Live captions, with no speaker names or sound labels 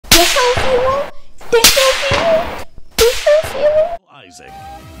Diesel fuel. Isaac,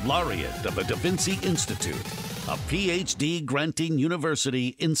 laureate of the Da Vinci Institute, a PhD granting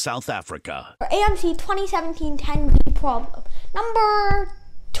university in South Africa. AMC 2017-10 B problem, number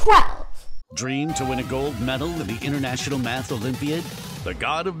 12. Dream to win a gold medal in the International Math Olympiad? The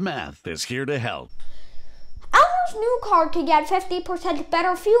god of math is here to help. Elmer's new car could get 50%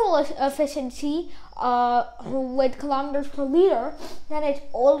 better fuel efficiency with kilometers per liter than its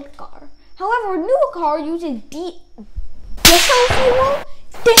old car. However, a new car uses diesel fuel,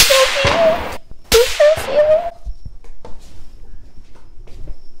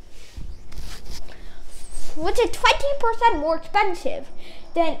 which is 20% more expensive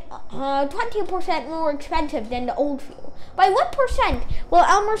than the old fuel. By what percent will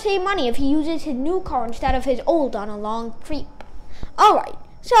Elmer save money if he uses his new car instead of his old on a long trip? Alright,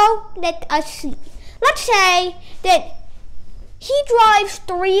 so let us see. Let's say that he drives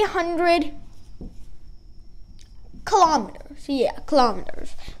 300 kilometers. Yeah,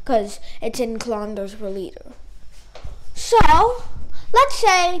 kilometers, because it's in kilometers per liter. So, let's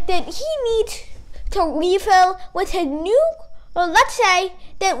say that he needs to refill with his new, let's say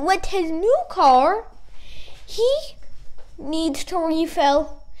that with his new car, he needs to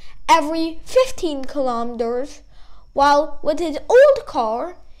refill every 15 kilometers, while with his old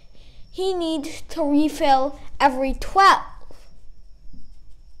car, he needs to refill every 12.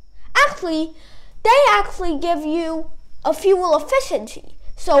 Actually, they give you a fuel efficiency.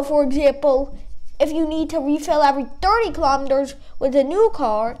 So, for example, if you need to refill every 30 kilometers with the new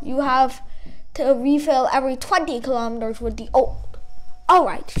car, you have to refill every 20 kilometers with the old.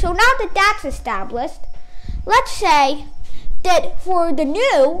 Alright, so now that that's established, let's say that for the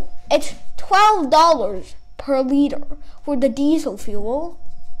new, it's $12 per liter for the diesel fuel.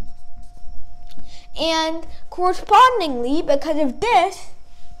 And correspondingly, because of this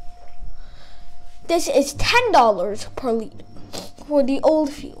is $10 per liter for the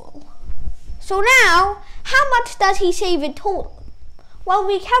old fuel. So now, how much does he save in total? Well,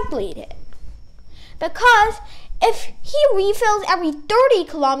 we calculate it. Because if he refills every 30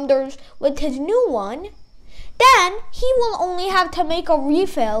 kilometers with his new one, then he will only have to make a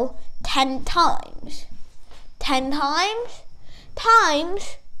refill 10 times. 10 times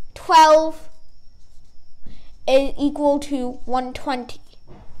 12 is equal to 120.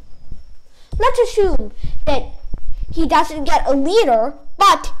 Let's assume that he doesn't get a liter,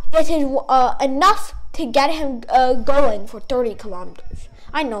 but this is enough to get him going for 30 kilometers.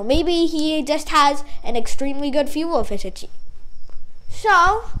 I know, maybe he just has an extremely good fuel efficiency.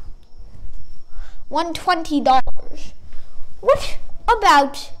 So, $120. What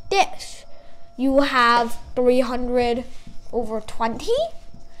about this? You have 300 over 20,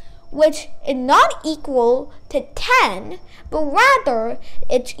 which is not equal to 10, but rather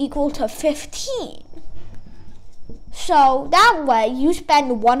it's equal to 15. So that way you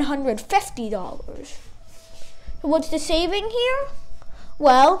spend $150. So what's the saving here?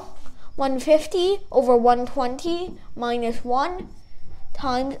 Well, 150 over 120 minus 1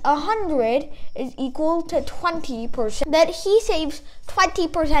 times 100 is equal to 20%. That he saves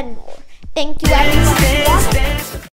 20% more. Thank you, everyone.